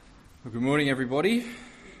Well, good morning, everybody.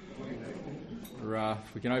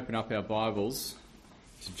 If we can open up our Bibles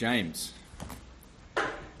to James.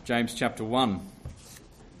 James chapter 1.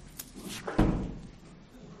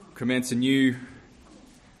 Commence a new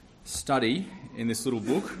study in this little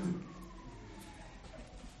book.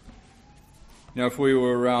 Now, if we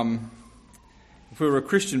were a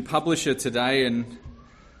Christian publisher today and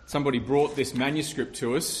somebody brought this manuscript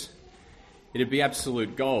to us, it'd be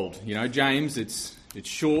absolute gold. You know, James, it's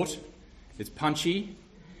short, it's punchy,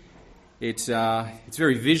 it's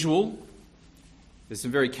very visual. There's some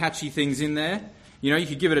very catchy things in there. You know, you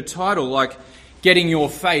could give it a title like "Getting Your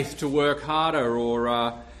Faith to Work Harder,"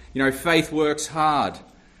 or "Faith Works Hard,"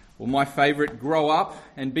 or my favourite, "Grow Up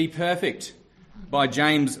and Be Perfect" by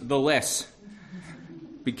James the Less,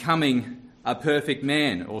 "Becoming a Perfect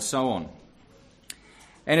Man," or so on.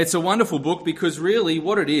 And it's a wonderful book because really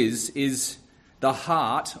what it is the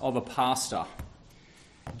heart of a pastor.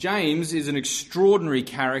 James is an extraordinary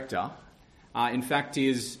character. In fact, he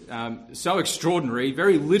is so extraordinary,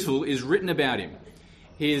 very little is written about him.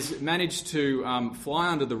 He has managed to fly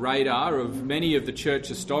under the radar of many of the church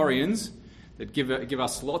historians that give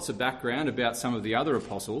us lots of background about some of the other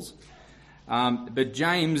apostles. But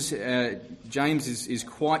James is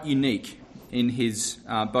quite unique in his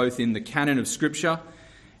both in the canon of Scripture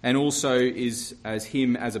and also is as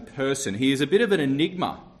him as a person. He is a bit of an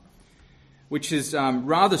enigma, which is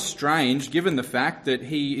rather strange given the fact that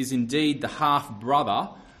he is indeed the half-brother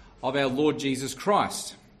of our Lord Jesus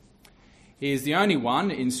Christ. He is the only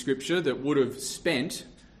one in Scripture that would have spent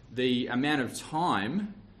the amount of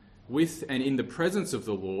time with and in the presence of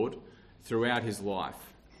the Lord throughout his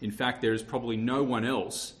life. In fact, there is probably no one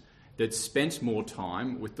else that spent more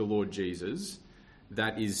time with the Lord Jesus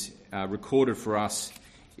that is recorded for us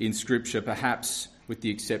in Scripture, perhaps with the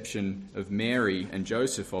exception of Mary and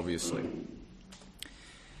Joseph, obviously.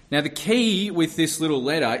 Now, the key with this little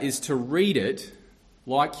letter is to read it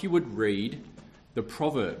like you would read the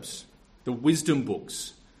Proverbs, the wisdom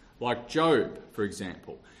books, like Job, for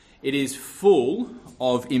example. It is full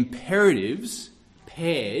of imperatives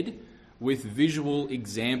paired with visual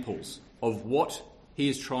examples of what he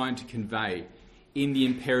is trying to convey in the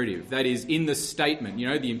imperative. That is, in the statement. You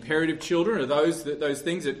know, the imperative children are those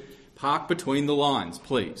things that park between the lines,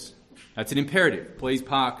 please. That's an imperative. Please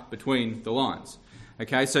park between the lines.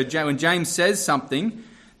 Okay, so when James says something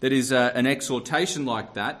that is an exhortation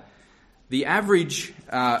like that, the average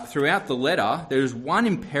throughout the letter, there is one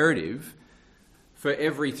imperative for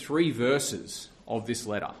every 3 verses of this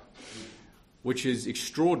letter, which is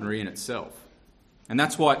extraordinary in itself. And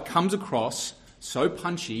that's why it comes across so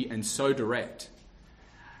punchy and so direct.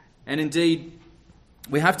 And indeed,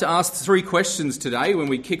 we have to ask 3 questions today when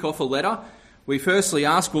we kick off a letter. We firstly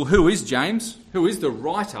ask, well, who is James? Who is the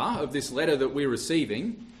writer of this letter that we're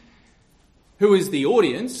receiving? Who is the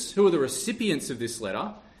audience? Who are the recipients of this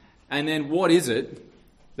letter? And then what is it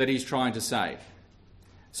that he's trying to say?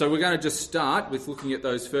 So we're going to just start with looking at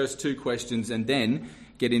those first 2 questions and then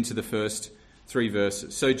get into the first 3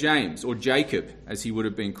 verses. So James, or Jacob, as he would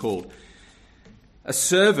have been called, a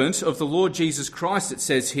servant of the Lord Jesus Christ, it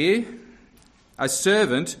says here, a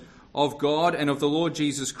servant of God and of the Lord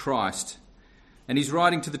Jesus Christ. And he's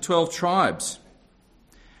writing to the 12 tribes,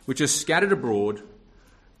 which are scattered abroad,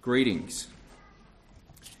 greetings.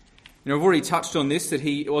 You know, I've already touched on this, that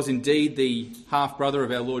he was indeed the half-brother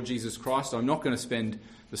of our Lord Jesus Christ. I'm not going to spend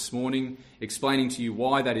this morning explaining to you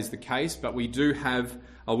why that is the case, but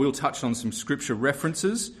I will touch on some scripture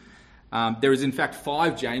references. There is in fact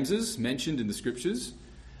 5 Jameses mentioned in the scriptures.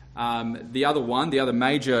 The other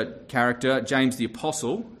major character, James the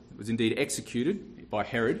Apostle, was indeed executed by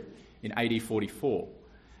Herod in AD 44.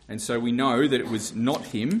 And so we know that it was not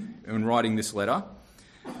him in writing this letter.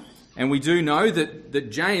 And we do know that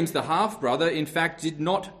James, the half-brother, in fact did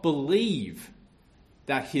not believe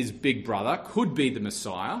that his big brother could be the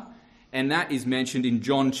Messiah. And that is mentioned in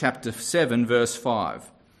John chapter 7, verse 5.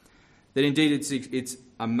 That indeed it's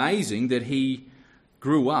amazing that he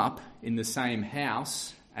grew up in the same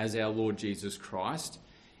house as our Lord Jesus Christ.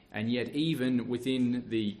 And yet even within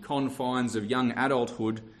the confines of young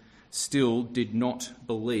adulthood, still did not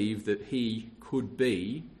believe that he could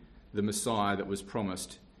be the Messiah that was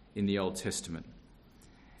promised in the Old Testament.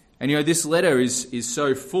 And you know, this letter is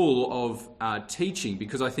so full of teaching,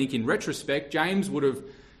 because I think in retrospect, James would have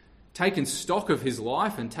taken stock of his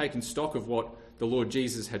life and taken stock of what the Lord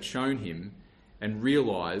Jesus had shown him and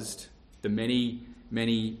realised the many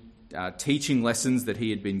teaching lessons that he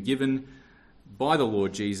had been given by the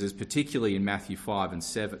Lord Jesus, particularly in Matthew 5 and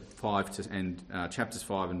 7, chapters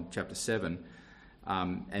 5 and chapter 7.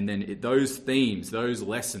 And then those themes, those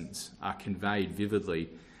lessons are conveyed vividly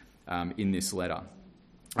in this letter.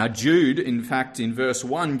 Jude, in fact, in verse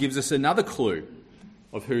 1, gives us another clue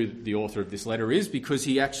of who the author of this letter is, because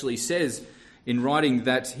he actually says in writing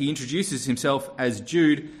that he introduces himself as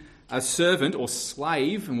Jude, a servant or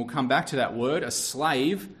slave, and we'll come back to that word, a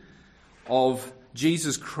slave of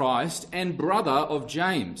Jesus Christ and brother of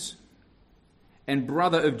James. And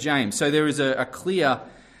brother of James. So there is a clear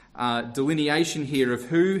delineation here of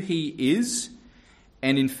who he is.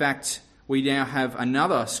 And in fact, we now have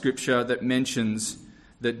another scripture that mentions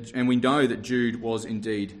that, and we know that Jude was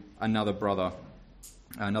indeed another brother,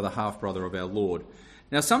 another half-brother of our Lord.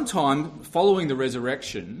 Now, sometime following the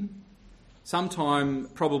resurrection, sometime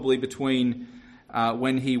probably between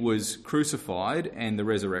when he was crucified and the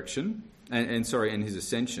resurrection, and his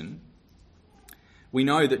ascension, we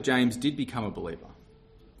know that James did become a believer.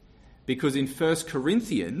 Because in 1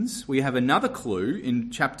 Corinthians, we have another clue in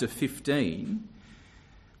chapter 15.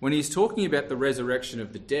 When he's talking about the resurrection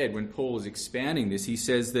of the dead, when Paul is expounding this, he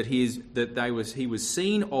says that he was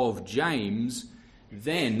seen of James,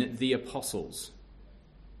 then the apostles.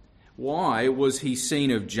 Why was he seen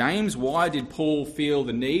of James? Why did Paul feel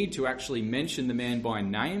the need to actually mention the man by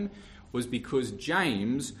name? Was because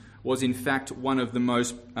James was in fact one of the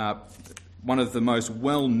most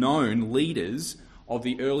well-known leaders of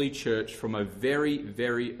the early church from a very,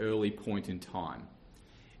 very early point in time.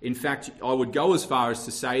 In fact, I would go as far as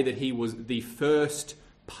to say that he was the first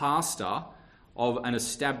pastor of an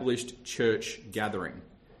established church gathering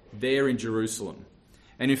there in Jerusalem.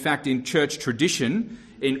 And in fact, in church tradition,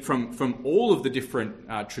 from all of the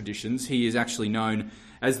different traditions, he is actually known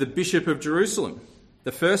as the Bishop of Jerusalem,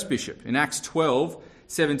 the first bishop. In Acts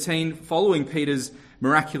 12:17, following Peter's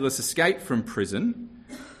miraculous escape from prison,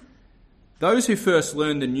 those who first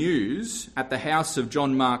learned the news at the house of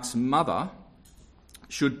John Mark's mother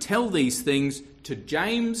should tell these things to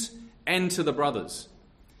James and to the brothers.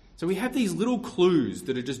 So we have these little clues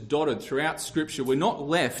that are just dotted throughout Scripture. We're not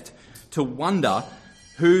left to wonder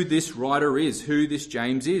who this writer is, who this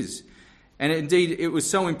James is. And indeed, it was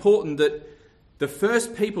so important that the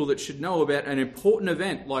first people that should know about an important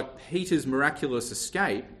event like Peter's miraculous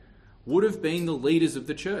escape would have been the leaders of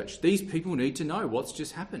the church. These people need to know what's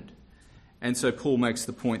just happened. And so Paul makes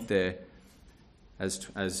the point there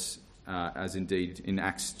as indeed in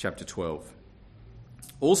Acts chapter 12.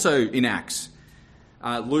 Also in Acts,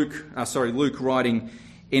 Luke writing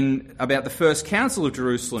in about the first council of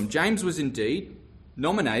Jerusalem, James was indeed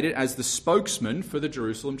nominated as the spokesman for the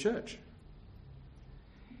Jerusalem church.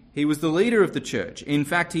 He was the leader of the church. In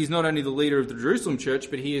fact, he's not only the leader of the Jerusalem church,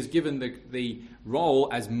 but he is given the role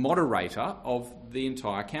as moderator of the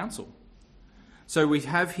entire council. So we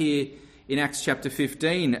have here in Acts chapter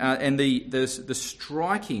 15 and the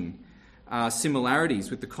striking similarities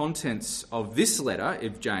with the contents of this letter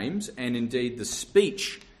of James, and indeed the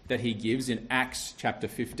speech that he gives in Acts chapter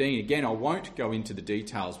 15. Again, I won't go into the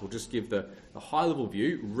details. We'll just give the high-level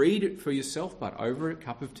view. Read it for yourself, but over a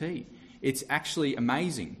cup of tea. It's actually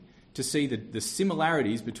amazing to see the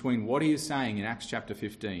similarities between what he is saying in Acts chapter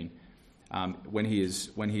 15 when he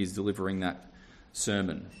is delivering that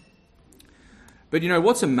sermon. But you know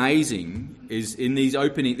what's amazing is in this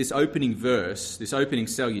opening verse, this opening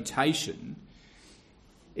salutation,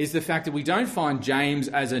 is the fact that we don't find James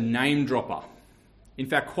as a name dropper. In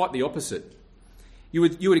fact, quite the opposite. You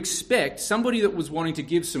would expect somebody that was wanting to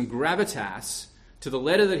give some gravitas to the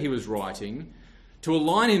letter that he was writing to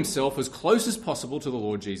align himself as close as possible to the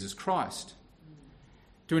Lord Jesus Christ.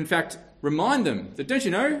 To in fact remind them that, don't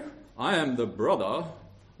you know, I am the brother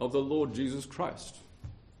of the Lord Jesus Christ.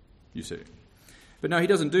 You see. But no, he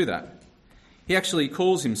doesn't do that. He actually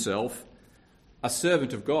calls himself a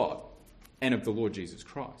servant of God and of the Lord Jesus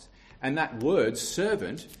Christ. And that word,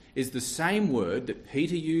 servant, is the same word that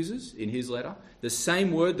Peter uses in his letter, the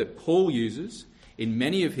same word that Paul uses in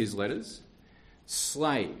many of his letters,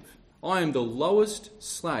 slave. I am the lowest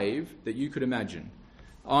slave that you could imagine.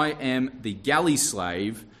 I am the galley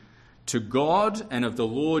slave to God and of the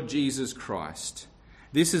Lord Jesus Christ.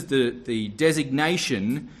 This is the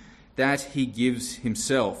designation that he gives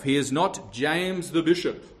himself. He is not James the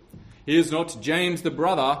bishop. He is not James the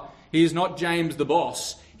brother. He is not James the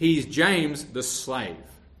boss. He is James the slave.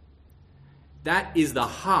 That is the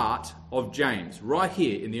heart of James, right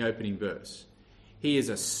here in the opening verse. He is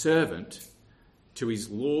a servant to his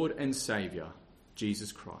Lord and Saviour,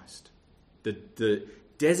 Jesus Christ. The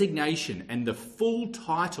designation and the full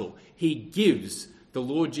title he gives the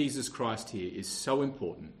Lord Jesus Christ here is so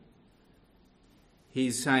important.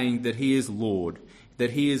 He's saying that he is Lord,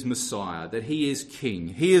 that he is Messiah, that he is King.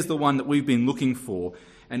 He is the one that we've been looking for.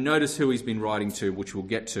 And notice who he's been writing to, which we'll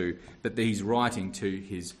get to, but that he's writing to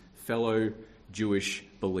his fellow Jewish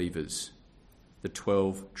believers, the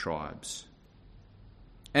 12 tribes.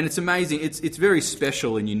 And it's amazing, it's very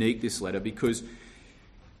special and unique, this letter, because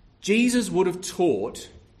Jesus would have taught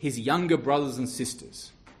his younger brothers and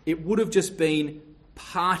sisters. It would have just been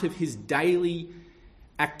part of his daily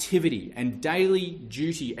activity and daily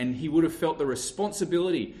duty, and he would have felt the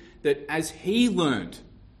responsibility that as he learned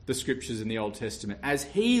the scriptures in the Old Testament, as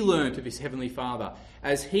he learnt of his Heavenly Father,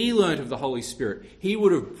 as he learnt of the Holy Spirit, he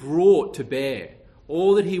would have brought to bear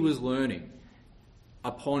all that he was learning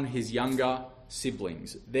upon his younger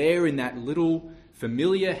siblings, there in that little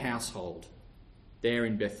familiar household, there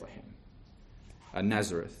in Bethlehem,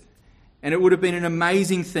 Nazareth. And it would have been an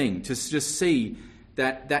amazing thing to just see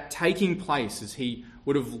that taking place as he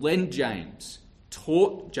would have led James,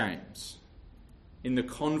 taught James in the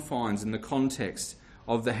confines and the context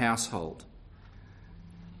of the household.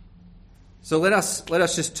 So let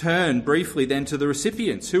us just turn briefly then to the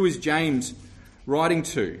recipients. Who is James writing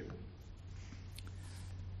to?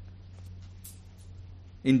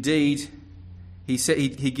 Indeed,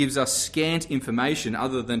 he gives us scant information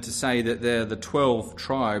other than to say that they're the 12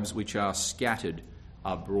 tribes which are scattered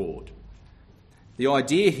abroad. The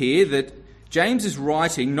idea here that James is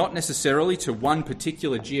writing not necessarily to one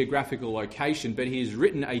particular geographical location, but he has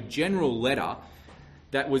written a general letter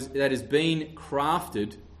that has been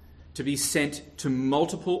crafted to be sent to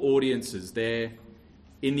multiple audiences there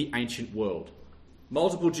in the ancient world.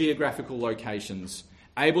 Multiple geographical locations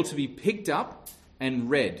able to be picked up and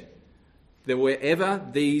read that wherever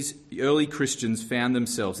these early Christians found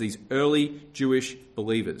themselves, these early Jewish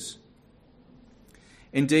believers.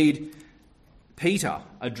 Indeed, Peter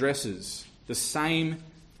addresses the same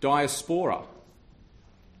diaspora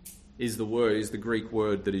is the Greek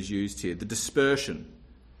word that is used here, the dispersion.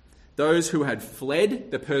 Those who had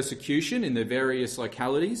fled the persecution in their various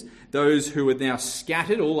localities, those who were now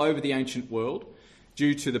scattered all over the ancient world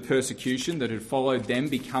due to the persecution that had followed them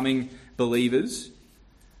becoming believers.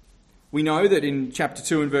 We know that in chapter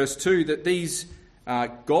 2 and verse 2 that these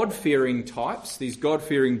God-fearing types, these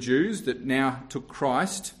God-fearing Jews that now took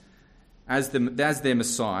Christ as their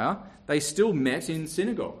Messiah, they still met in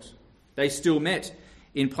synagogues. They still met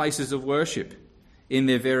in places of worship in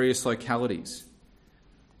their various localities.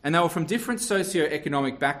 And they were from different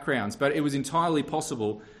socio-economic backgrounds, but it was entirely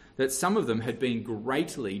possible that some of them had been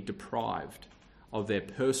greatly deprived of their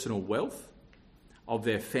personal wealth, of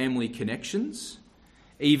their family connections,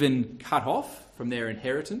 even cut off from their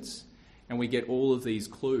inheritance. And we get all of these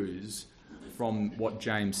clues from what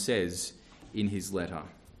James says in his letter.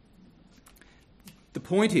 The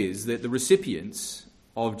point is that the recipients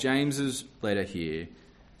of James's letter here,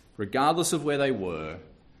 regardless of where they were,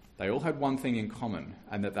 they all had one thing in common,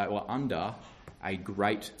 and that they were under a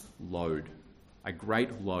great load, a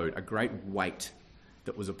great weight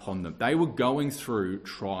that was upon them. They were going through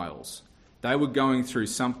trials. They were going through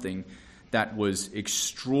something that was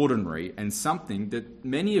extraordinary and something that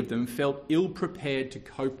many of them felt ill-prepared to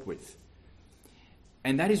cope with.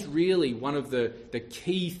 And that is really one of the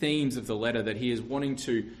key themes of the letter, that he is wanting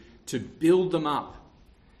to build them up,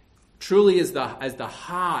 truly as the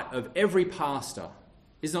heart of every pastor.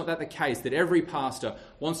 Is not that the case, that every pastor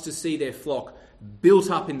wants to see their flock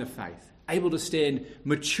built up in the faith, able to stand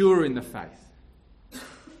mature in the faith?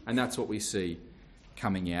 And that's what we see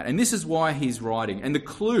coming out. And this is why he's writing. And the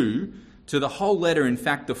clue to the whole letter, in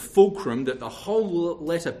fact, the fulcrum that the whole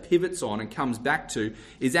letter pivots on and comes back to,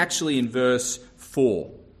 is actually in verse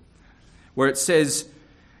 4, where it says,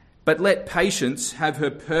 "But let patience have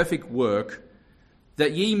her perfect work,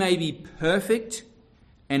 that ye may be perfect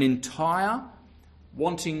and entire,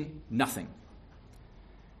 wanting nothing."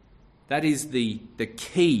 That is the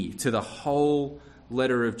key to the whole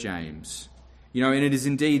letter of James. And it is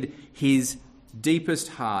indeed his deepest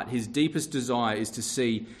heart, his deepest desire is to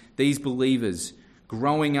see these believers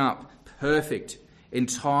growing up perfect,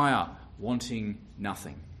 entire, wanting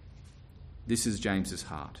nothing. This is James's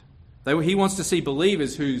heart. He wants to see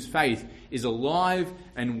believers whose faith is alive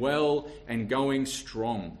and well and going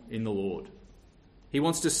strong in the Lord. He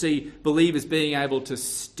wants to see believers being able to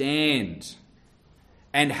stand,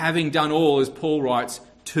 and having done all, as Paul writes,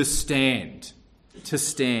 to stand. To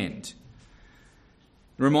stand.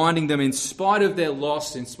 Reminding them, in spite of their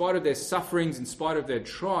loss, in spite of their sufferings, in spite of their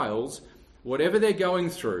trials, whatever they're going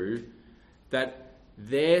through, that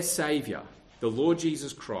their Saviour, the Lord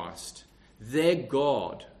Jesus Christ, their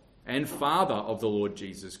God and Father of the Lord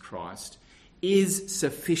Jesus Christ, is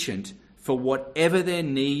sufficient for whatever their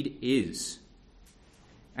need is.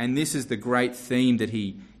 And this is the great theme that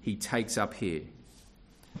he takes up here.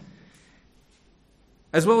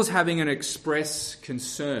 As well as having an express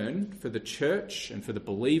concern for the church and for the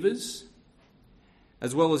believers,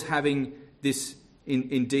 as well as having this,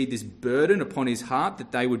 indeed, this burden upon his heart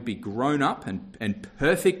that they would be grown up and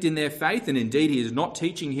perfect in their faith. And indeed, he is not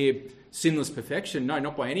teaching here sinless perfection. No,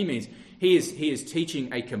 not by any means. He is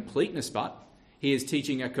teaching a completeness, but he is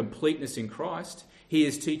teaching a completeness in Christ. He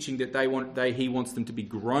is teaching that he wants them to be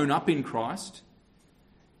grown up in Christ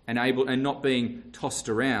and not being tossed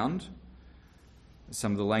around,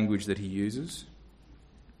 some of the language that he uses.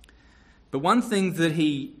 But one thing that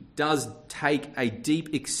he does take a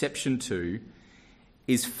deep exception to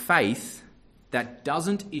is faith that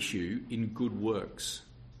doesn't issue in good works.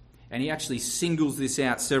 And he actually singles this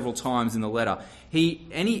out several times in the letter.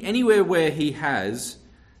 Anywhere where he has,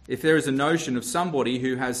 if there is a notion of somebody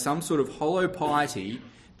who has some sort of hollow piety,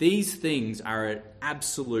 these things are an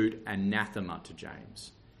absolute anathema to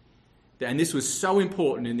James. And this was so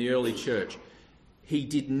important in the early church. He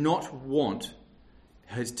did not want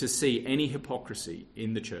to see any hypocrisy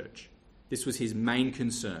in the church. This was his main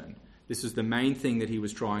concern. This was the main thing that he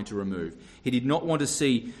was trying to remove. He did not want to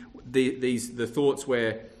see the thoughts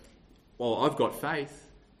where, well, I've got faith.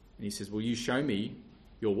 And he says, well, you show me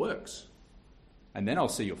your works, and then I'll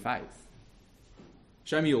see your faith.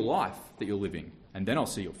 Show me your life that you're living, and then I'll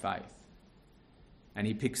see your faith. And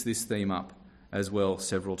he picks this theme up as well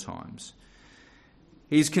several times.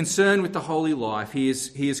 He is concerned with the holy life. He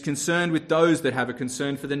is concerned with those that have a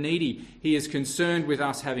concern for the needy. He is concerned with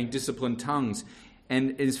us having disciplined tongues.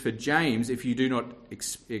 And as for James, if you do not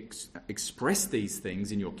express these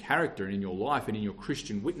things in your character and in your life and in your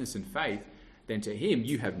Christian witness and faith, then to him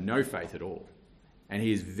you have no faith at all. And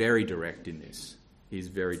he is very direct in this. He is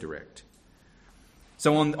very direct.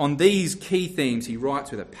 So on these key themes, he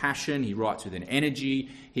writes with a passion, he writes with an energy,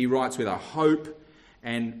 he writes with a hope.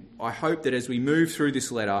 And I hope that as we move through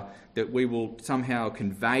this letter, that we will somehow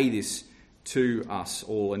convey this to us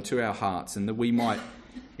all and to our hearts, and that we might,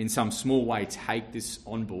 in some small way, take this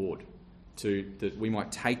on board, that we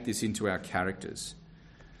might take this into our characters.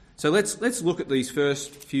 So let's look at these first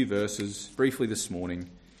few verses briefly this morning.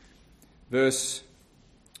 Verse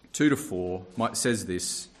 2-4 says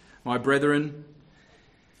this: "My brethren,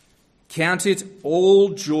 count it all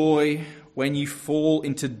joy when you fall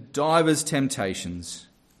into divers temptations,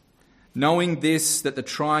 knowing this, that the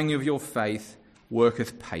trying of your faith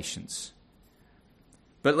worketh patience.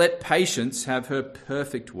 But let patience have her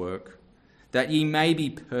perfect work, that ye may be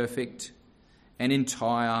perfect and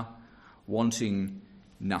entire, wanting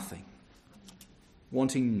nothing."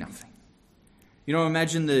 Wanting nothing. You know,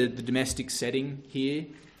 imagine the domestic setting here,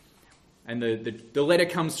 and the letter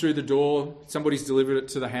comes through the door, somebody's delivered it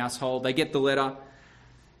to the household, they get the letter,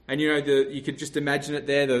 and you know, you could just imagine it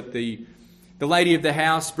there, the lady of the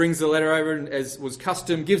house brings the letter over, and as was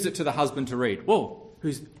custom, gives it to the husband to read. Whoa,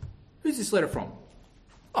 who's this letter from?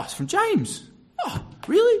 Oh, it's from James. Oh,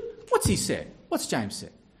 really? What's he said? What's James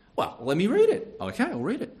said? Well, let me read it. Okay, I'll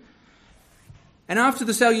read it. And after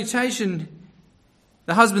the salutation,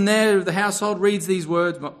 the husband there of the household reads these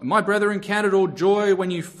words: "My brethren, count it all joy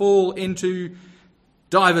when you fall into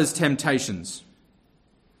divers temptations."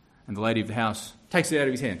 And the lady of the house takes it out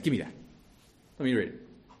of his hand. "Give me that. Let me read it."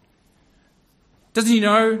 Doesn't he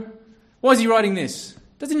know? Why is he writing this?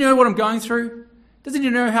 Doesn't he know what I'm going through? Doesn't he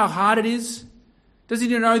know how hard it is? Doesn't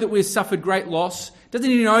he know that we've suffered great loss? Doesn't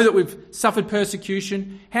he know that we've suffered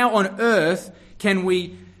persecution? How on earth can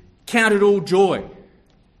we count it all joy?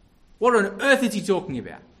 What on earth is he talking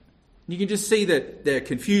about? You can just see the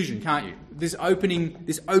confusion, can't you? This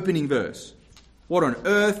opening verse. What on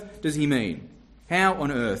earth does he mean? How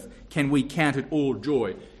on earth can we count it all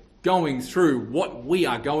joy going through what we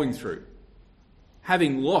are going through?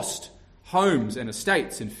 Having lost homes and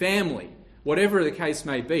estates and family, whatever the case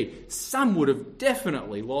may be. Some would have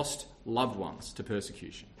definitely lost loved ones to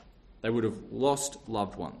persecution. They would have lost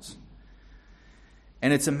loved ones.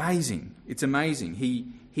 And it's amazing. It's amazing.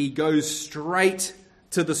 He goes straight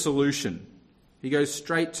to the solution. He goes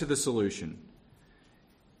straight to the solution.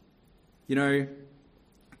 You know,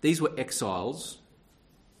 these were exiles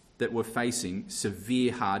that were facing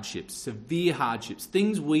severe hardships,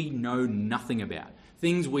 things we know nothing about,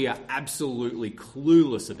 things we are absolutely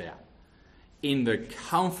clueless about in the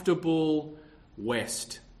comfortable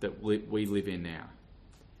West that we live in now.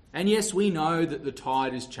 And yes, we know that the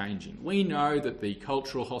tide is changing. We know that the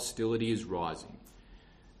cultural hostility is rising.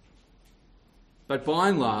 But by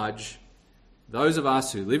and large, those of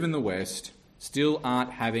us who live in the West still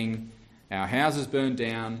aren't having our houses burned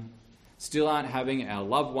down, still aren't having our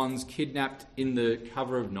loved ones kidnapped in the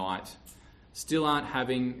cover of night, still aren't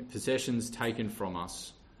having possessions taken from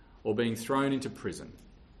us or being thrown into prison.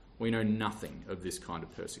 We know nothing of this kind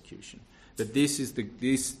of persecution. But this is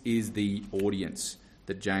the audience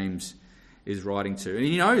that James is writing to. And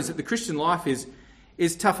he knows that the Christian life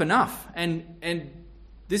is tough enough. And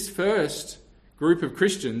this first group of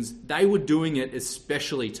Christians, they were doing it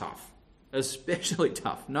especially tough. Especially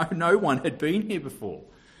tough. No one had been here before.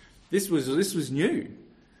 This was new.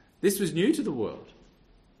 This was new to the world.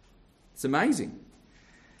 It's amazing.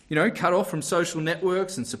 Cut off from social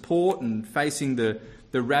networks and support and facing the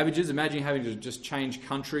ravages. Imagine having to just change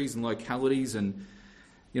countries and localities and,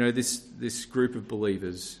 this group of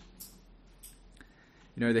believers.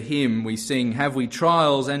 The hymn we sing, have we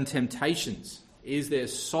trials and temptations? Is there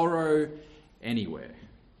sorrow anywhere?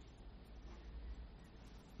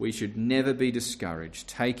 We should never be discouraged.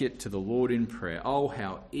 Take it to the Lord in prayer. Oh,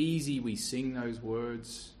 how easy we sing those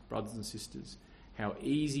words, brothers and sisters. How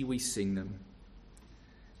easy we sing them.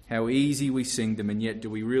 How easy we sing them, and yet do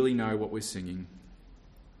we really know what we're singing?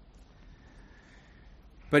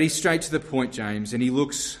 But he's straight to the point, James, and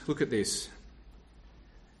look at this.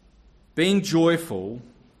 Being joyful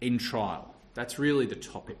in trial. That's really the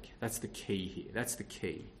topic. That's the key here. That's the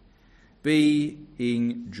key.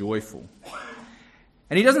 Being joyful.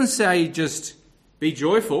 And he doesn't say just be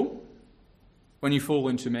joyful when you fall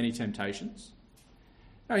into many temptations.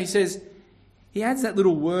 No, he adds that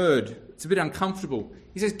little word. It's a bit uncomfortable.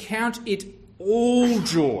 He says, count it all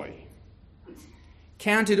joy.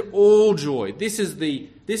 Count it all joy. This is the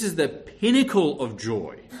pinnacle of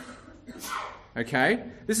joy. Okay?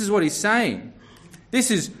 This is what he's saying.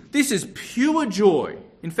 This is pure joy.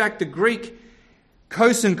 In fact, the Greek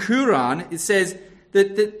kosankuran, it says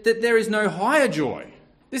that there is no higher joy.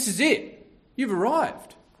 This is it. You've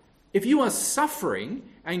arrived. If you are suffering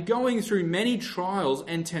and going through many trials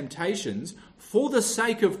and temptations for the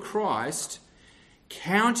sake of Christ,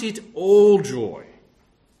 count it all joy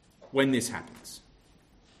when this happens.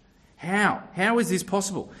 How? How is this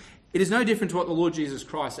possible? It is no different to what the Lord Jesus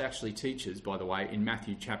Christ actually teaches, by the way, in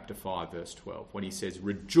Matthew chapter 5, verse 12, when he says,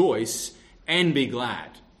 rejoice and be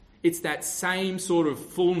glad. It's that same sort of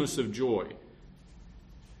fullness of joy.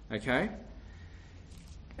 Okay?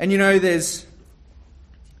 And there's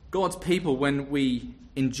God's people, when we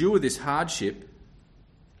endure this hardship,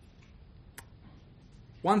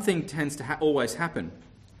 one thing tends to always happen.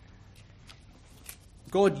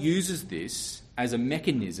 God uses this as a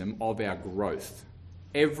mechanism of our growth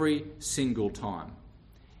every single time.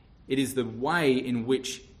 It is the way in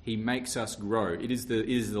which he makes us grow. It is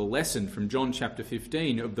the lesson from John chapter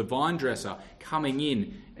 15 of the vine dresser coming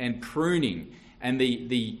in and pruning. And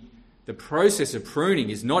the process of pruning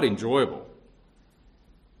is not enjoyable.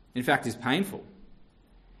 In fact, it's painful.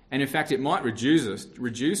 And in fact, it might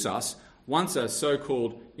reduce us once a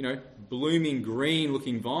so-called, blooming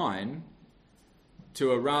green-looking vine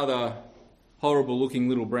to a rather horrible-looking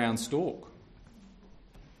little brown stalk,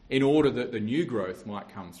 in order that the new growth might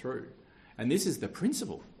come through. And this is the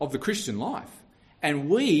principle of the Christian life. And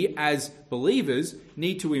we, as believers,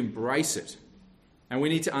 need to embrace it. And we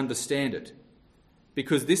need to understand it.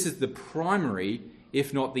 Because this is the primary,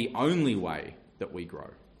 if not the only way that we grow.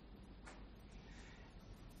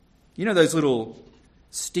 Those little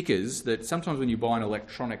stickers that sometimes when you buy an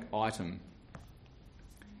electronic item,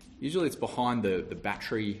 usually it's behind the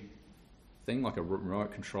battery thing, like a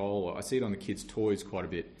remote control. I see it on the kids' toys quite a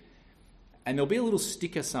bit. And there'll be a little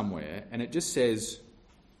sticker somewhere, and it just says,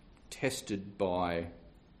 tested by,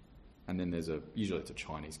 and then usually it's a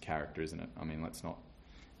Chinese character, isn't it? I mean,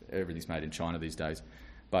 everything's made in China these days.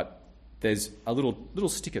 But there's a little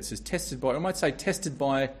sticker that says tested by, I might say tested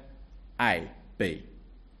by A, B.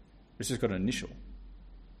 It's just got an initial.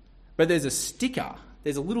 But there's a sticker,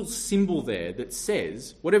 there's a little symbol there that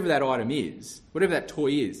says, whatever that item is, whatever that toy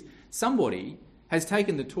is, somebody has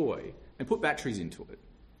taken the toy and put batteries into it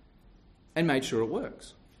and made sure it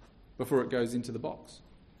works before it goes into the box.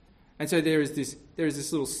 And so there is this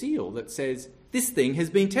little seal that says, this thing has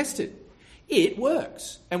been tested. It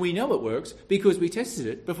works. And we know it works because we tested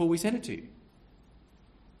it before we sent it to you.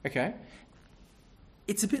 Okay?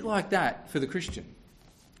 It's a bit like that for the Christian.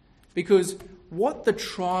 Because what the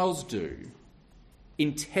trials do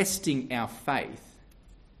in testing our faith,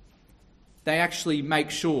 they actually make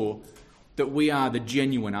sure that we are the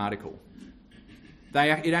genuine article.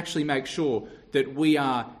 It actually makes sure that we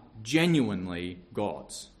are genuinely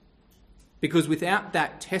God's. Because without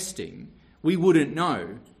that testing, we wouldn't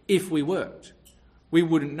know if we worked. We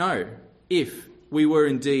wouldn't know if we were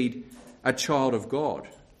indeed a child of God.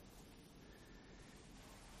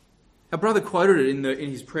 Our brother quoted it in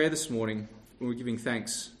his prayer this morning when we were giving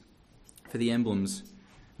thanks for the emblems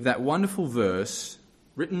of that wonderful verse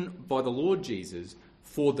written by the Lord Jesus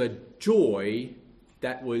for the joy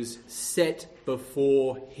that was set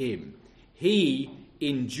before him. He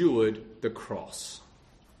endured the cross.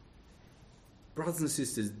 Brothers and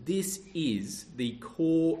sisters, this is the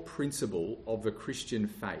core principle of the Christian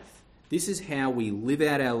faith. This is how we live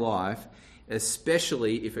out our life,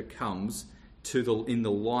 especially if it comes in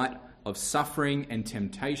the light of suffering and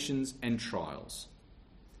temptations and trials.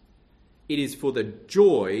 It is for the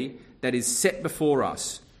joy that is set before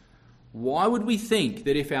us. Why would we think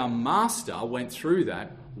that if our master went through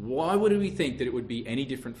that, why would we think that it would be any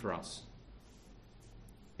different for us?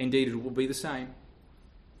 Indeed, it will be the same.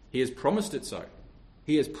 He has promised it so.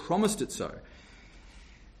 He has promised it so.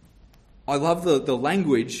 I love the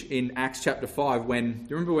language in Acts chapter 5 when,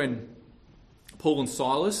 you remember when Paul and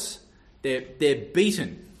Silas, they're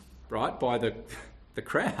beaten, right, by the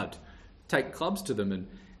crowd, take clubs to them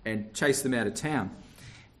and chase them out of town.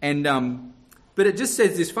 And but it just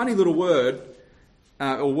says this funny little word,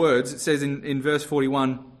 or words, it says in verse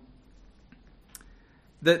 41,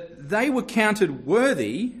 that they were counted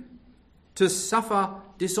worthy to suffer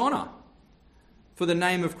dishonour for the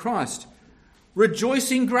name of Christ,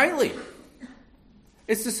 rejoicing greatly.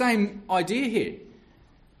 It's the same idea here.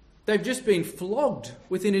 They've just been flogged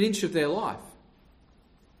within an inch of their life.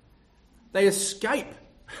 They escape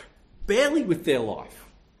barely with their life.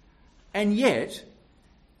 And yet,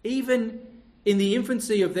 even in the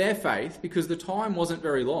infancy of their faith, because the time wasn't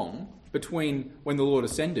very long between when the Lord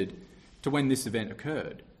ascended to when this event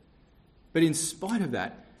occurred, but in spite of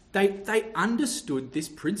that, they understood this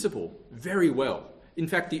principle very well. In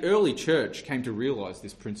fact, the early church came to realise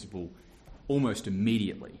this principle almost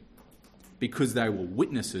immediately because they were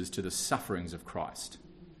witnesses to the sufferings of Christ.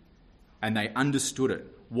 And they understood it,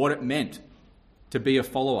 what it meant to be a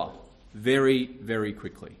follower very, very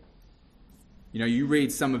quickly. You know, you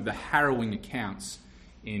read some of the harrowing accounts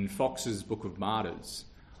in Fox's Book of Martyrs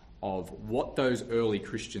of what those early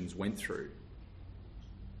Christians went through.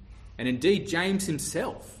 And indeed, James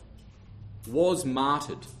himself was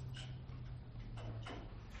martyred.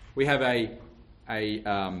 We have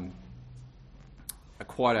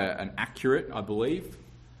quite an accurate, I believe,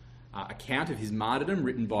 account of his martyrdom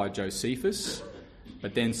written by Josephus,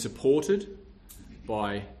 but then supported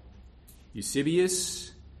by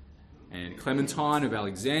Eusebius and Clementine of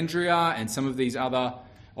Alexandria and some of these other,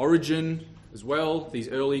 Origen as well, these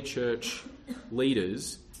early church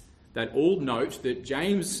leaders that all note that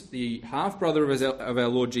James, the half-brother of our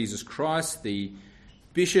Lord Jesus Christ, the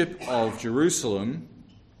Bishop of Jerusalem,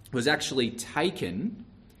 was actually taken.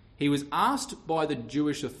 He was asked by the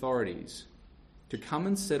Jewish authorities to come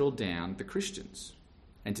and settle down the Christians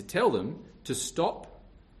and to tell them to stop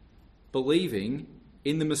believing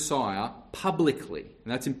in the Messiah publicly.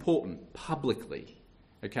 And that's important, publicly.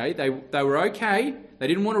 Okay, they were okay. They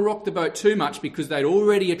didn't want to rock the boat too much because they'd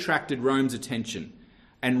already attracted Rome's attention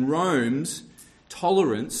and Rome's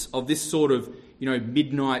tolerance of this sort of,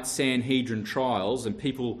 midnight Sanhedrin trials and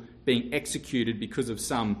people being executed because of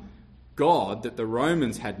some god that the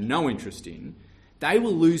Romans had no interest in. They were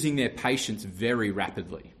losing their patience very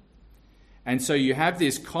rapidly. And so you have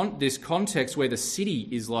this context where the city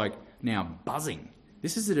is like now buzzing.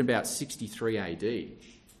 This is at about 63 AD.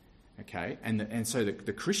 Okay, and so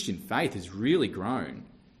the Christian faith has really grown.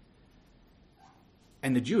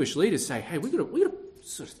 And the Jewish leaders say, hey, we've got to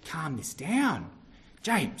sort of calm this down.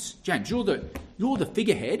 James, you're the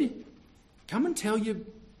figurehead. Come and tell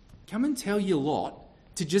your lot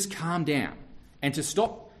to just calm down and to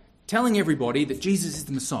stop telling everybody that Jesus is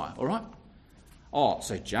the Messiah, all right? Oh,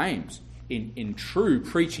 so James, in true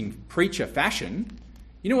preacher fashion,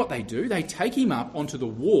 you know what they do? They take him up onto the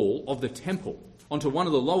wall of the temple, onto one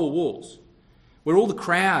of the lower walls, where all the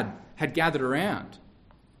crowd had gathered around.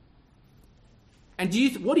 And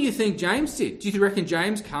what do you think James did? Do you reckon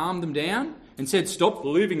James calmed them down and said, stop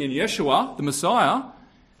believing in Yeshua, the Messiah?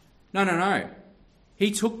 No.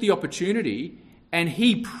 He took the opportunity and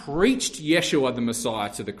he preached Yeshua, the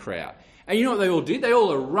Messiah, to the crowd. And you know what they all did? They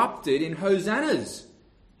all erupted in hosannas.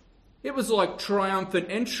 It was like triumphant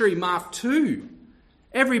entry Mark II.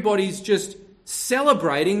 Everybody's just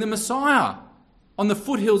celebrating the Messiah on the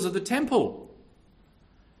foothills of the temple.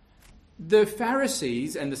 The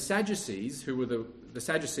Pharisees and the Sadducees, who were the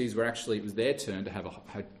Sadducees were actually, it was their turn to have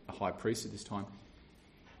a high priest at this time,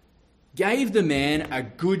 gave the man a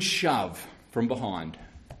good shove from behind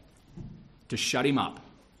to shut him up.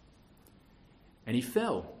 And he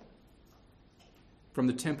fell from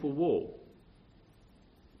the temple wall.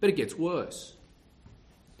 But it gets worse.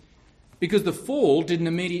 Because the fall didn't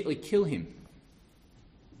immediately kill him.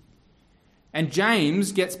 And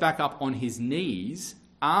James gets back up on his knees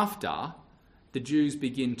after the Jews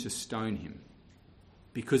begin to stone him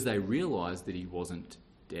because they realise that he wasn't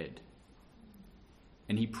dead.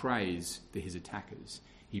 And he prays for his attackers.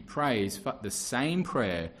 He prays for the same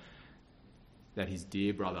prayer that his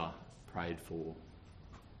dear brother prayed for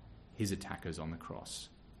his attackers on the cross.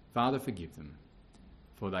 Father, forgive them,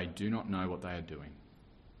 for they do not know what they are doing.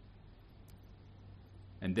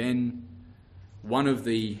 And then one of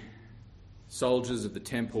the soldiers of the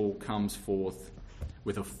temple comes forth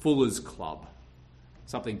with a fuller's club,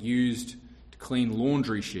 something used to clean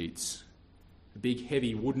laundry sheets, a big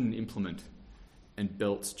heavy wooden implement, and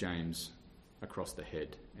belts James across the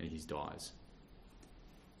head, and he dies.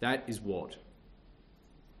 That is what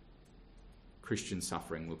Christian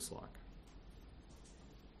suffering looks like.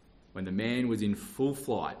 When the man was in full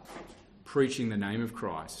flight, preaching the name of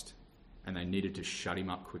Christ, and they needed to shut him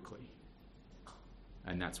up quickly.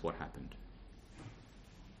 And that's what happened.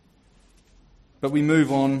 But we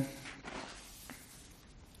move on.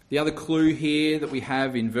 The other clue here that we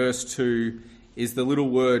have in verse 2 is the little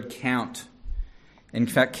word count. In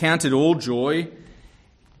fact, count it all joy.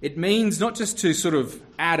 It means not just to sort of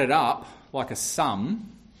add it up like a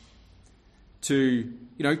sum, to,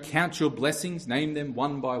 count your blessings, name them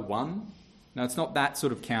one by one. No, it's not that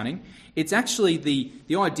sort of counting. It's actually the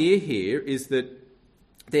idea here is that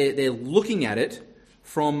they're looking at it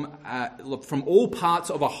from all parts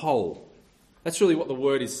of a whole. That's really what the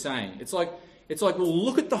word is saying. It's like, well,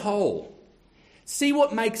 look at the whole. See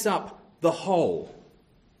what makes up the whole.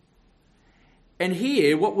 And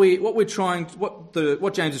here, what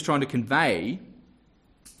James is trying to convey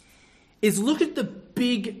is look at the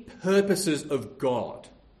big purposes of God.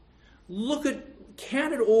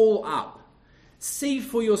 Count it all up. See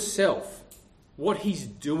for yourself what he's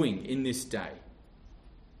doing in this day.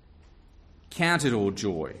 Count it all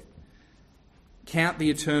joy. Count the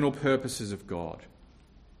eternal purposes of God.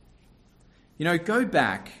 Go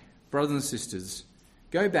back, brothers and sisters,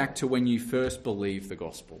 go back to when you first believed the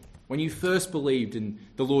gospel. When you first believed in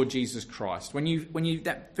the Lord Jesus Christ. When you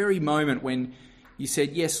that very moment when you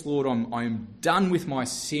said, yes, Lord, I'm done with my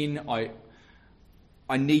sin.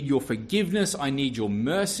 I need your forgiveness. I need your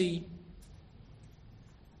mercy.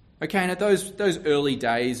 Okay, and at those early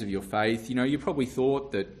days of your faith, you probably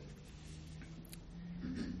thought that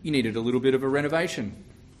you needed a little bit of a renovation.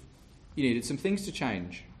 You needed some things to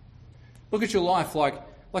change. Look at your life like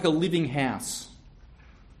a living house.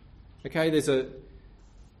 Okay, the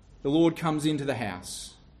Lord comes into the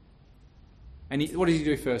house. And what does he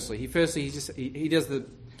do firstly? He does the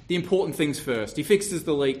important things first. He fixes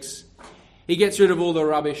the leaks. He gets rid of all the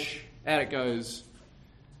rubbish. Out it goes.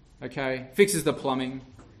 Okay, fixes the plumbing.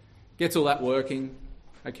 Gets all that working.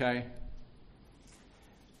 Okay.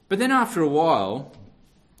 But then after a while,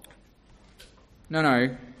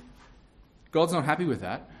 no, God's not happy with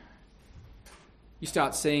that. You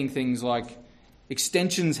start seeing things like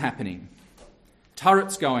extensions happening,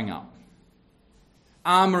 turrets going up,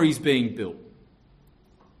 armories being built,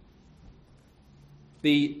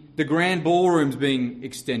 the grand ballrooms being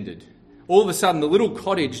extended. All of a sudden, the little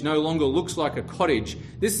cottage no longer looks like a cottage.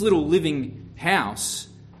 This little living house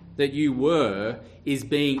that you were is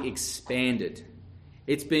being expanded.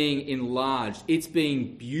 It's being enlarged. It's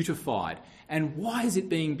being beautified. And why is it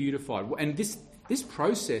being beautified? And this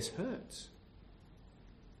process hurts.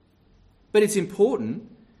 But it's important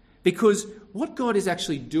because what God is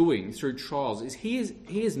actually doing through trials is He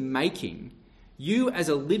is making you as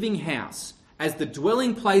a living house, as the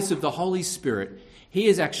dwelling place of the Holy Spirit. He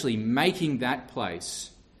is actually making that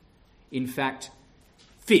place, in fact,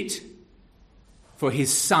 fit for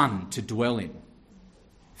His Son to dwell in.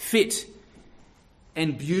 Fit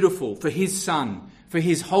and beautiful for His Son, for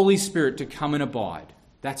His Holy Spirit to come and abide.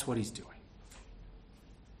 That's what He's doing.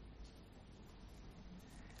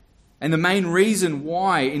 And the main reason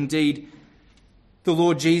why, indeed, the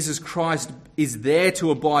Lord Jesus Christ is there to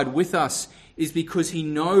abide with us is because He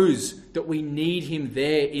knows that we need Him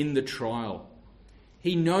there in the trial.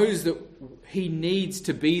 He knows that He needs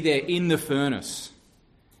to be there in the furnace,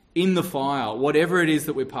 in the fire, whatever it is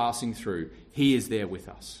that we're passing through. He is there with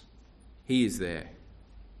us. He is there.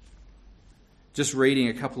 Just reading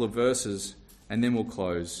a couple of verses and then we'll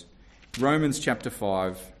close. Romans chapter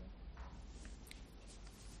 5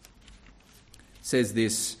 says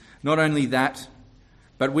this, "Not only that,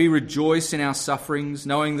 but we rejoice in our sufferings,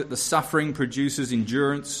 knowing that the suffering produces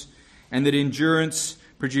endurance, and that endurance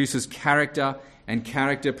produces character, and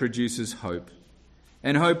character produces hope.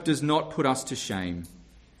 And hope does not put us to shame,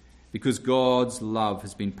 because God's love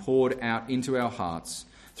has been poured out into our hearts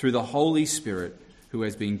through the Holy Spirit who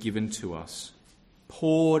has been given to us."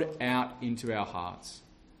 Poured out into our hearts.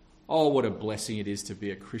 Oh, what a blessing it is to be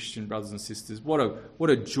a Christian, brothers and sisters. What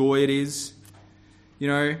a joy it is.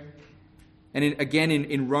 And again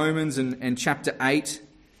in Romans and chapter 8,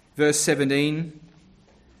 verse 17,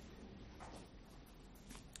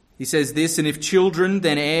 He says this, "And if children,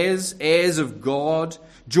 then heirs, heirs of God,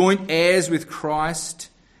 joint heirs with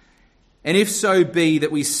Christ, and if so be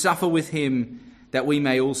that we suffer with him, that we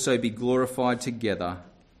may also be glorified together."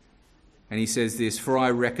 And he says this, "For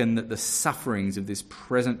I reckon that the sufferings of this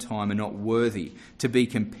present time are not worthy to be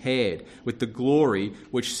compared with the glory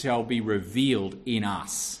which shall be revealed in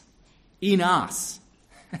us." In us.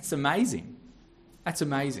 That's amazing. That's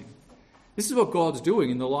amazing. This is what God's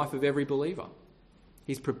doing in the life of every believer.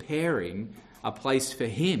 He's preparing a place for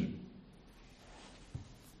him.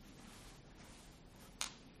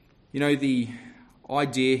 You know, the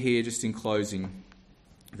idea here, just in closing,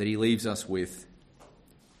 that he leaves us with,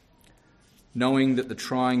 knowing that the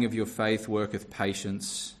trying of your faith worketh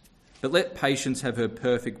patience, but let patience have her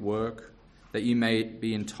perfect work, that you may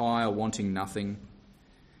be entire, wanting nothing.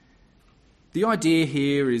 The idea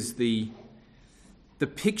here is the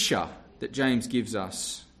picture that James gives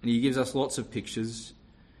us, and he gives us lots of pictures,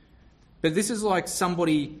 but this is like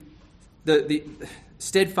somebody, the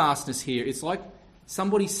steadfastness here, it's like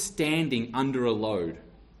somebody standing under a load.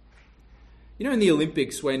 You know, in the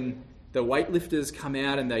Olympics, when the weightlifters come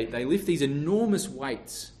out and they lift these enormous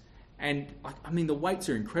weights, and I mean the weights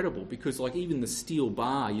are incredible because like even the steel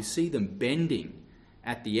bar, you see them bending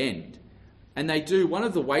at the end. And they do one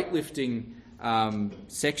of the weightlifting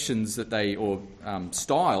sections that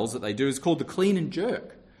styles that they do is called the clean and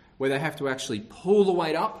jerk, where they have to actually pull the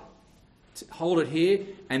weight up, hold it here,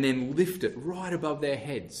 and then lift it right above their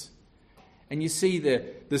heads. And you see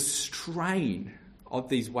the strain of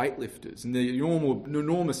these weightlifters and the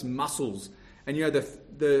enormous muscles, and you know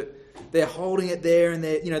they're holding it there, and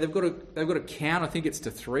they've got to count. I think it's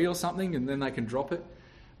to 3 or something, and then they can drop it.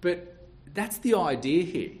 But that's the idea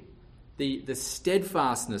here: the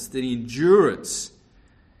steadfastness, the endurance,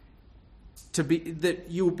 that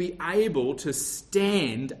you'll be able to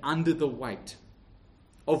stand under the weight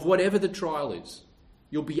of whatever the trial is.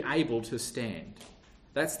 You'll be able to stand.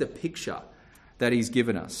 That's the picture that he's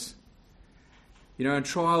given us. You know, in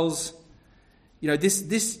trials, you know,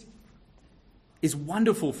 this is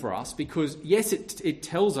wonderful for us because, yes, it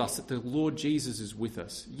tells us that the Lord Jesus is with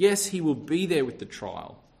us. Yes, he will be there with the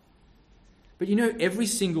trial. But you know, every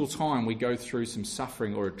single time we go through some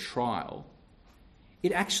suffering or a trial,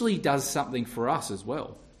 it actually does something for us as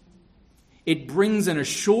well. It brings an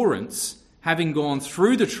assurance, having gone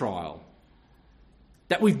through the trial,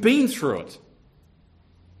 that we've been through it.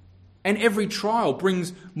 And every trial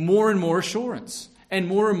brings more and more assurance and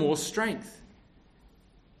more strength.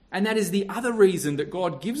 And that is the other reason that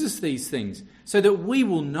God gives us these things, so that we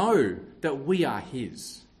will know that we are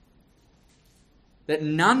his. That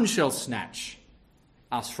none shall snatch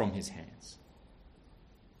us from his hands.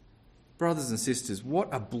 Brothers and sisters, what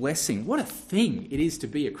a blessing, what a thing it is to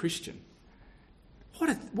be a Christian.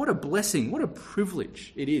 What a blessing, what a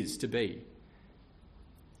privilege it is to be.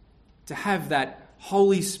 To have that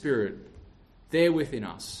Holy Spirit there within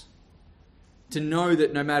us. To know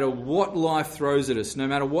that no matter what life throws at us, no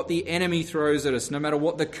matter what the enemy throws at us, no matter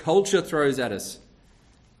what the culture throws at us,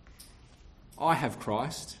 I have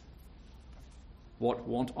Christ. What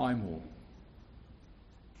want I more?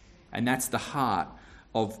 And that's the heart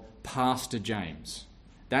of Pastor James.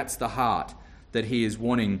 That's the heart that he is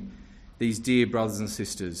wanting these dear brothers and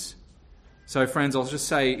sisters. So friends, I'll just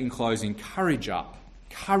say in closing, courage up.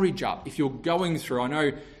 Courage up. If you're going through, I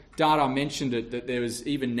know Dada mentioned it, that there is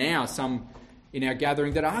even now some in our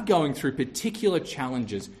gathering that are going through particular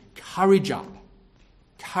challenges. Courage up.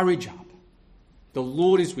 Courage up. The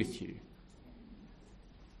Lord is with you.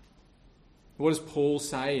 What does Paul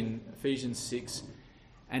say in Ephesians 6?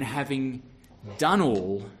 And having done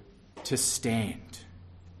all, to stand.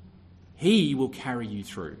 He will carry you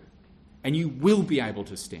through. And you will be able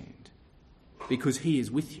to stand because he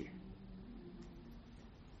is with you.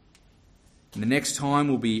 And the next time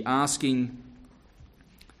we'll be asking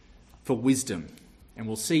for wisdom. And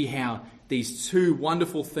we'll see how these two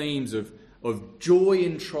wonderful themes of joy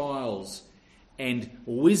in trials and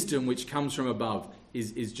wisdom which comes from above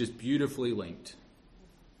is just beautifully linked.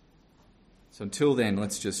 So until then,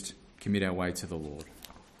 let's just commit our way to the Lord.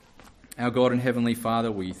 Our God and Heavenly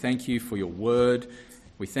Father, we thank you for your word.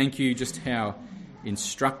 We thank you just how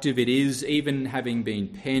instructive it is, even having been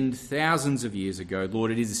penned thousands of years ago.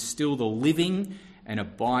 Lord, it is still the living and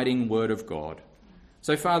abiding word of God.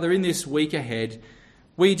 So, Father, in this week ahead,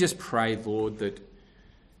 we just pray, Lord, that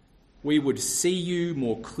we would see you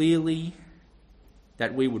more clearly,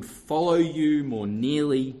 that we would follow you more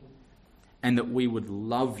nearly, and that we would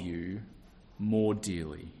love you more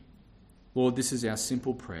dearly. Lord, this is our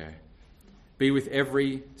simple prayer. Be with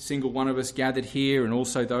every single one of us gathered here, and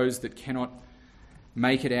also those that cannot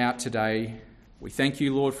make it out today. We thank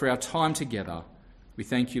you, Lord, for our time together. We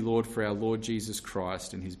thank you, Lord, for our Lord Jesus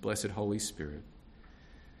Christ and his blessed Holy Spirit.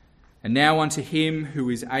 And now unto him who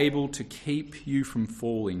is able to keep you from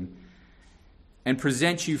falling and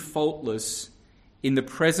present you faultless in the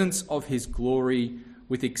presence of his glory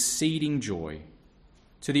with exceeding joy.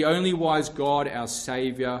 To the only wise God, our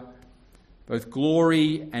Saviour, both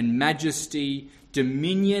glory and majesty,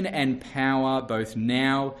 dominion and power, both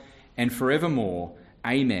now and forevermore.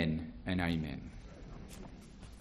 Amen and amen.